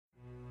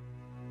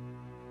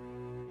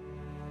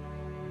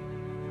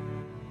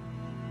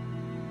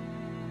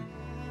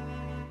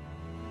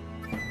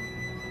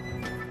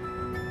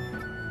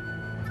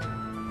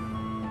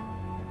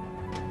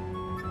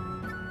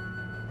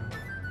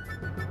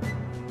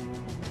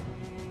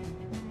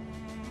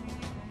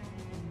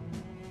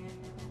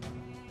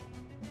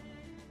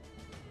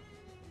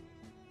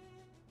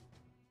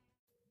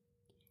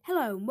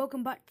Hello and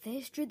welcome back to the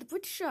History of the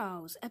British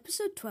Isles,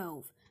 episode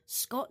 12,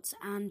 Scots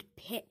and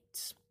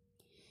Picts.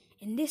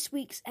 In this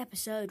week's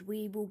episode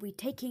we will be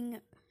talking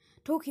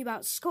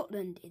about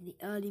Scotland in the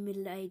early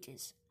Middle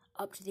Ages,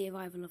 up to the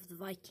arrival of the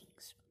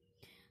Vikings.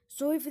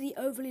 Sorry for the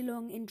overly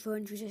long intro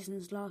and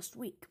transitions last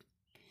week.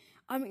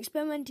 I'm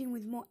experimenting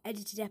with more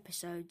edited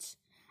episodes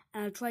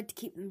and I've tried to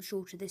keep them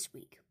shorter this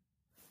week.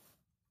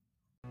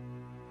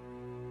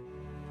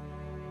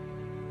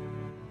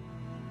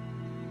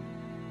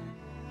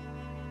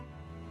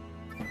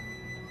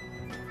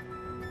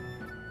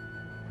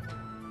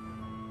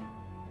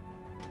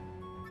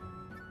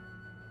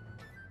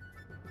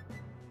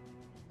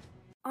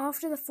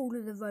 After the fall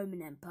of the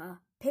Roman Empire,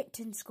 Pict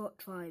and Scot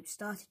tribes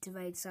started to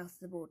raid south of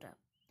the border.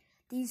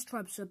 These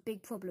tribes were a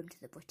big problem to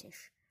the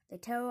British. They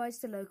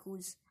terrorised the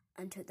locals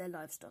and took their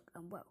livestock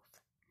and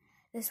wealth.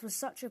 This was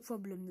such a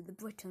problem that the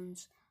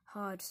Britons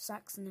hired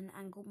Saxon and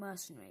Anglo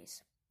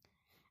mercenaries.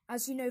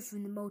 As you know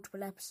from the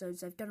multiple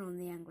episodes I've done on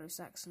the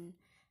Anglo-Saxon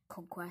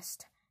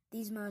conquest,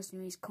 these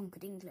mercenaries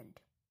conquered England.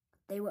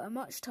 They were a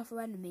much tougher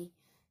enemy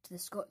to the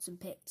Scots and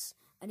Picts,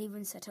 and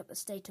even set up the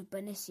state of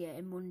Bernicia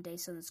in modern-day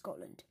southern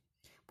Scotland,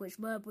 which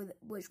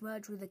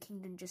merged with a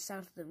kingdom just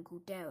south of them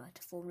called Dara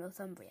to form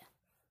Northumbria.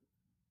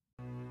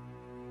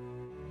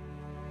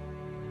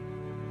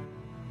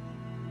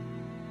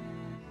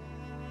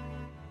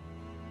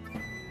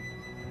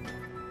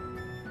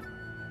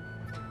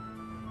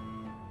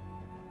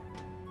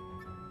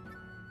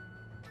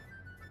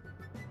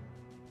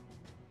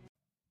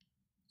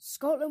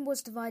 Scotland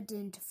was divided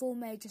into four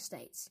major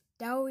states: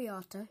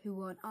 Dalriata, who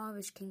were an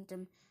Irish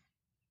kingdom,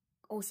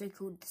 also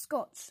called the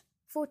Scots;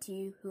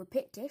 Fortescue, who were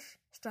Pictish;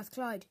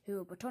 Strathclyde, who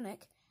were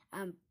Brittonic;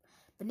 and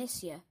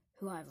Bernicia,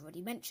 who I have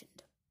already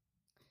mentioned.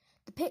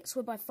 The Picts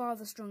were by far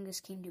the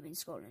strongest kingdom in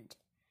Scotland,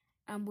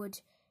 and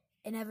would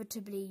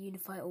inevitably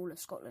unify all of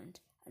Scotland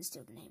and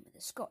steal the name of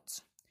the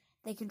Scots.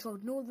 They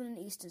controlled northern and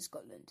eastern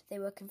Scotland. They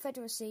were a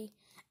confederacy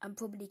and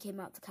probably came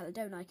out of the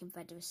Caledonian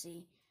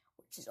Confederacy,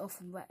 which is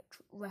often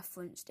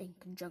referenced in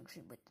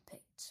conjunction with the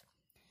Picts.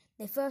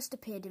 They first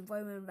appeared in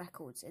Roman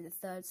records in the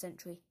 3rd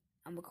century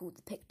and were called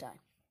the Picti.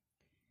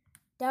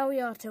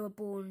 Dalriata was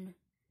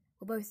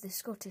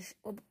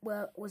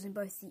in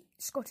both the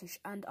Scottish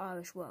and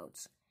Irish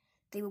worlds.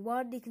 They were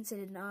widely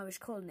considered an Irish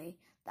colony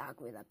that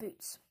outgrew their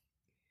boots.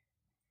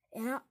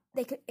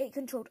 It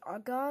controlled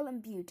Argyll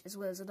and Bute, as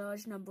well as a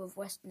large number of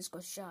western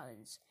Scottish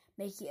islands,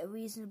 making it a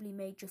reasonably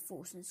major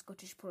force in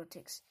Scottish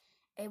politics,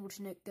 able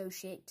to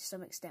negotiate to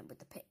some extent with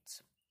the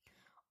Picts.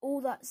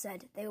 All that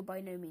said, they were by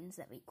no means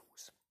their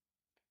equals.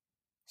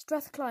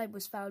 Strathclyde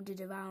was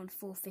founded around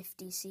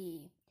 450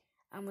 CE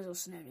and was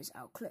also known as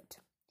Alclut.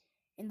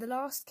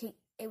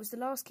 It was the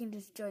last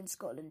kingdom to join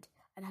Scotland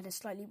and had a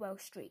slightly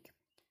Welsh streak.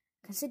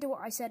 Consider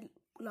what I said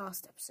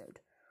last episode.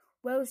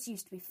 Wales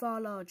used to be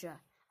far larger,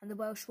 and the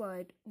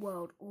Welsh-wide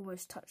world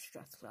almost touched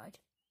Strathclyde.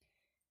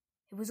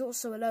 It was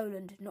also a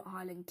lowland, not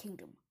highland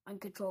kingdom, and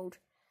controlled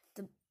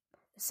the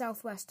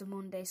southwest of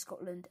modern-day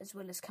Scotland as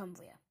well as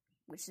Cumbria,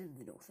 which is in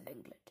the north of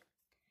England.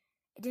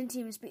 It didn't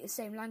even speak the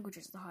same language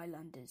as the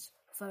Highlanders,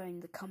 preferring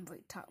the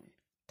Cumbric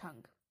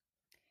tongue.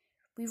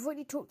 We've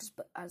already talked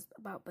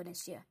about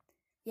Bernicia,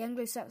 the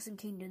Anglo-Saxon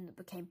kingdom that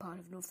became part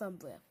of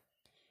Northumbria.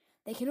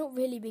 They cannot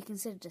really be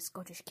considered a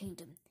Scottish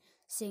kingdom,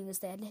 seeing as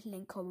they had little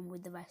in common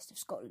with the rest of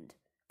Scotland,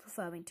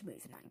 preferring to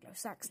move in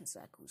Anglo-Saxon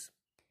circles.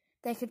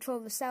 They control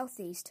the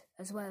southeast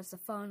as well as the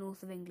far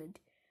north of England,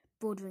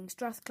 bordering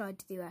Strathclyde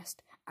to the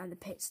west and the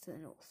Picts to the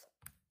north.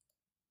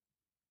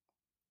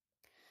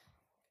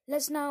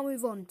 Let's now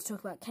move on to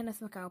talk about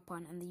Kenneth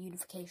MacAlpine and the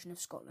unification of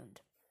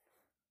Scotland.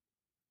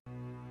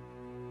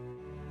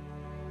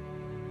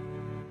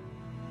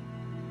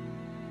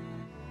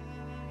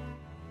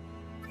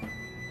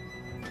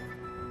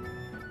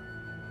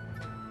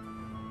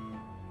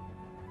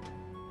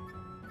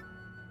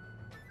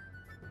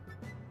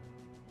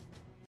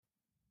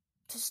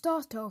 To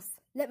start off,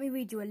 let me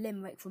read you a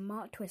limerick from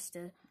Mark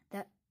Twister's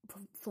There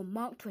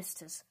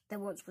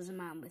Once Was a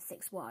Man with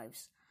 6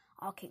 Wives,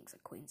 Our Kings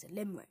and Queens and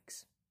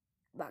Limericks,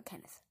 about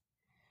Kenneth.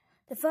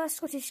 The first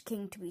Scottish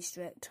king to be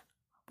stripped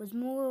was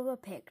more of a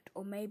Pict,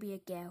 or maybe a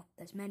Gael.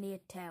 There's many a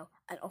tale,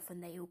 and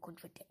often they all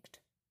contradict.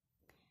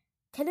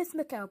 Kenneth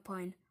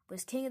MacAlpine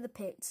was king of the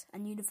Picts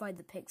and unified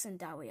the Picts and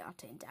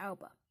Dalriata into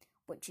Alba,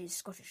 which is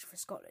Scottish for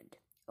Scotland,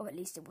 or at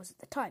least it was at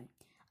the time.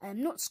 I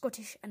am not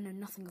Scottish and know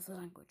nothing of the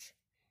language.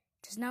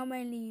 It is now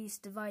mainly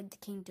used to divide the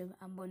kingdom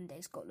and modern-day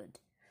Scotland.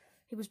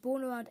 He was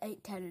born around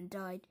 810 and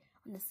died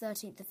on the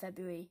 13th of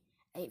February,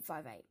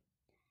 858.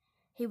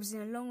 He was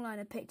in a long line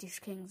of Pictish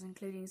kings,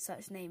 including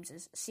such names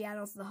as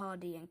Cianoth the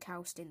Hardy and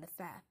Cælstin the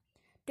Fair.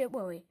 Don't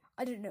worry,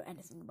 I don't know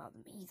anything about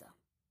them either.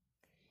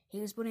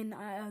 He was born in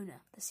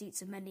Iona, the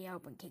seats of many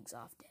Alban kings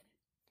after him.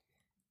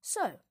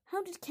 So,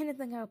 how did Kenneth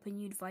MacAlpine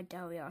unify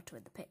Dalriata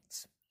with the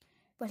Picts?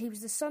 Well, he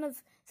was the son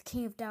of the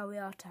king of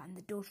Dalriata and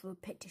the daughter of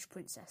a Pictish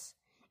princess.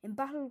 In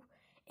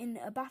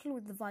a battle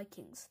with the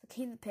Vikings, the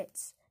king of the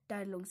Picts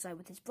died alongside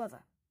with his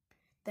brother.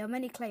 There are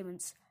many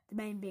claimants, the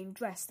main being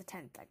Dress the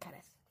 10th, like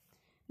Kenneth.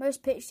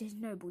 Most Pictish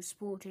nobles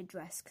sported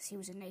dress because he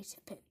was a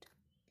native Pict.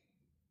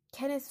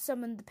 Kenneth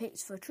summoned the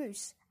Picts for a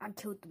truce and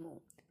killed them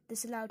all.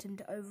 This allowed him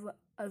to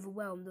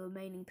overwhelm the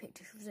remaining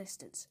Pictish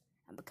resistance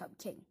and become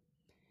king.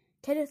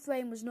 Kenneth's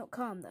reign was not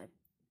calm, though.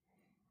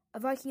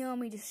 A Viking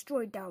army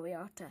destroyed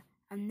Dalriata,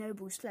 and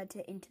nobles fled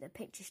into the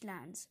Pictish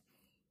lands.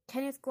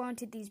 Kenneth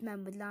granted these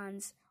men with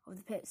lands of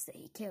the Picts that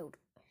he killed,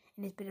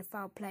 in his bit of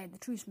foul play at the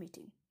truce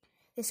meeting.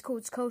 This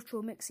caused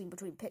cultural mixing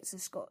between Picts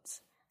and Scots,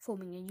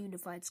 forming a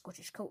unified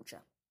Scottish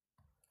culture.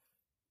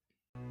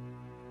 I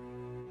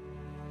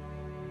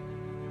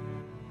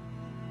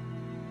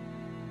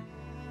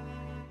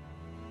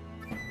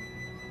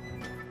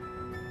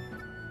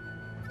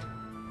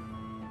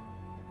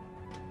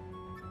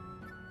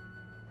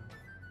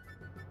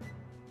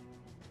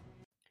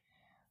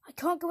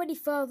can't go any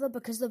further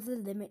because of the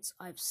limits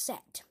I've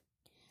set.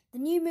 The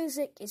new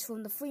music is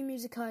from the Free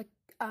Music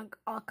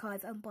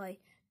Archive and by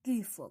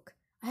Goofrog.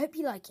 I hope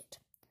you like it.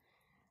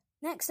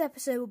 Next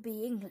episode will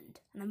be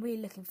England, and I'm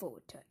really looking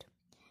forward to it.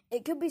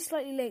 It could be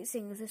slightly late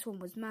seeing as this one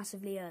was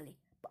massively early,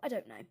 but I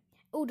don't know. It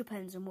all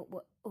depends on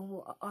what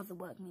other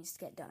work needs to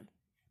get done.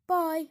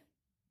 Bye!